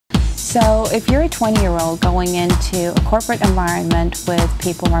So if you're a 20-year-old going into a corporate environment with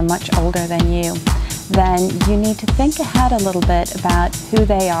people who are much older than you, then you need to think ahead a little bit about who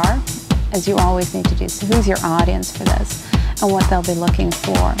they are, as you always need to do. So who's your audience for this and what they'll be looking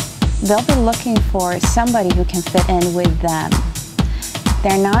for. They'll be looking for somebody who can fit in with them.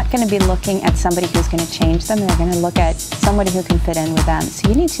 They're not going to be looking at somebody who's going to change them. They're going to look at somebody who can fit in with them. So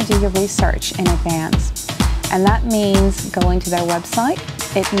you need to do your research in advance. And that means going to their website.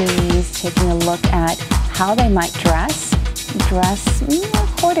 It means taking a look at how they might dress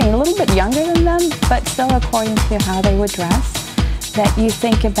according, a little bit younger than them, but still according to how they would dress. That you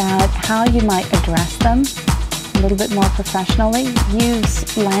think about how you might address them a little bit more professionally.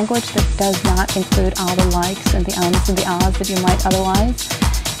 Use language that does not include all the likes and the ums and the ahs that you might otherwise.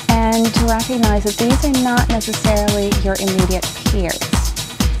 And to recognize that these are not necessarily your immediate peers.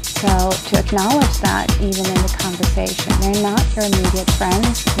 So to acknowledge that even in the conversation, they're not your immediate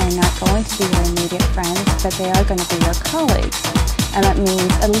friends, they're not going to be your immediate friends, but they are going to be your colleagues. And that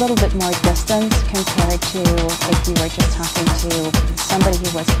means a little bit more distance compared to if you were just talking to somebody who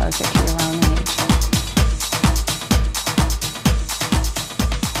was closer to your own age.